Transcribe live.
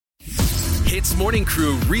Hits Morning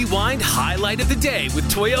Crew Rewind Highlight of the Day with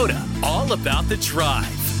Toyota. All about the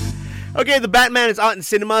drive. Okay, The Batman is out in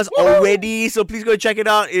cinemas already, so please go check it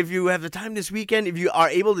out if you have the time this weekend. If you are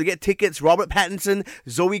able to get tickets, Robert Pattinson,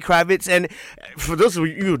 Zoe Kravitz, and for those of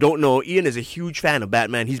you who don't know, Ian is a huge fan of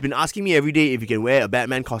Batman. He's been asking me every day if he can wear a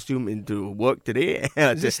Batman costume into work today.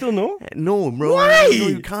 Is it still no? No, bro. Why? No,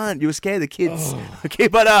 you can't. You'll scare the kids. Okay,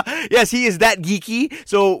 but yes, he is that geeky,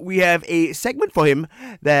 so we have a segment for him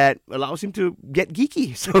that allows him to get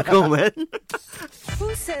geeky. So go, man.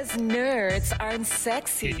 Who says nerds aren't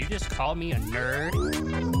sexy? Did you just call me a nerd?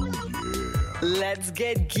 Let's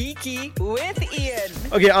get geeky with Ian.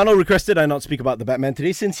 Okay, Arnold requested I not speak about the Batman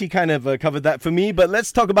today since he kind of covered that for me. But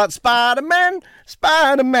let's talk about Spider-Man.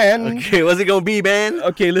 Spider-Man. Okay, what's it gonna be, man?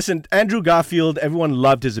 Okay, listen, Andrew Garfield, everyone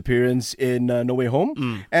loved his appearance in No Way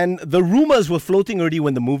Home. And the rumors were floating already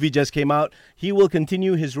when the movie just came out. He will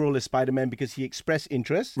continue his role as Spider-Man because he expressed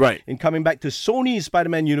interest in coming back to Sony's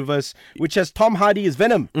Spider-Man universe, which has Tom Hardy as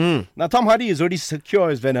Venom. Now, Tom Hardy is already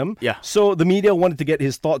secure as Venom. Yeah. So the media wanted to get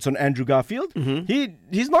his thoughts on Andrew Garfield.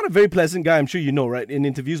 He's not a very pleasant guy, I'm sure you know, right? In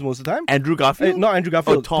interviews most of the time. Andrew Garfield? Not Andrew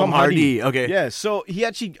Garfield. Oh, Tom Hardy. Okay. Yeah, so he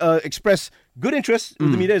actually expressed good interest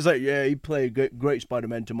with the media. He's like, yeah, he played great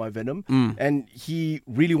Spider-Man to my Venom. And he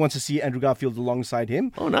really wants to see Andrew Garfield alongside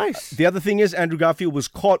him. Oh, nice. The other thing is Andrew Garfield was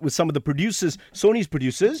caught with some of the producers, Sony's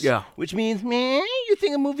producers. Yeah. Which means, man, you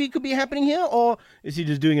think a movie could be happening here? Or is he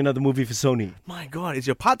just doing another movie for Sony? My God, is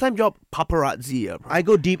your part-time job paparazzi? Bro? I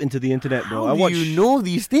go deep into the internet, bro. How do you know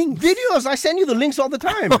these things? Videos. I send you the links all the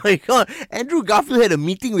time. Oh my God. Andrew Garfield had a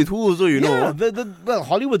meeting with who also, you know? Well,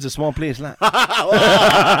 Hollywood's a small place. As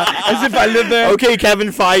if I live there. Okay, Kevin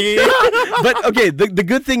Feige. But okay, the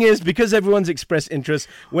good thing is because everyone's expressed interest,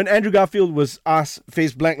 when Andrew Garfield was asked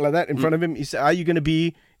face blank like that in front of him, he said, are you going to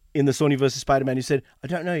be in the Sony versus Spider-Man? He said, I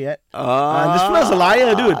don't know yet. And this fella's a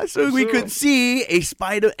liar, dude. So we could see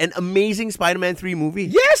an amazing Spider-Man 3 movie.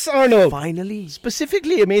 Yes, Arnold. Finally.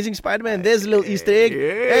 Specifically, Amazing Spider-Man. There's a little Easter egg.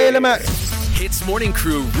 Hey, Lamar. Hits Morning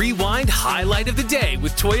Crew Rewind Highlight of the Day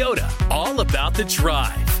with Toyota. All about the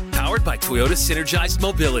drive. Powered by Toyota Synergized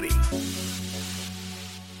Mobility.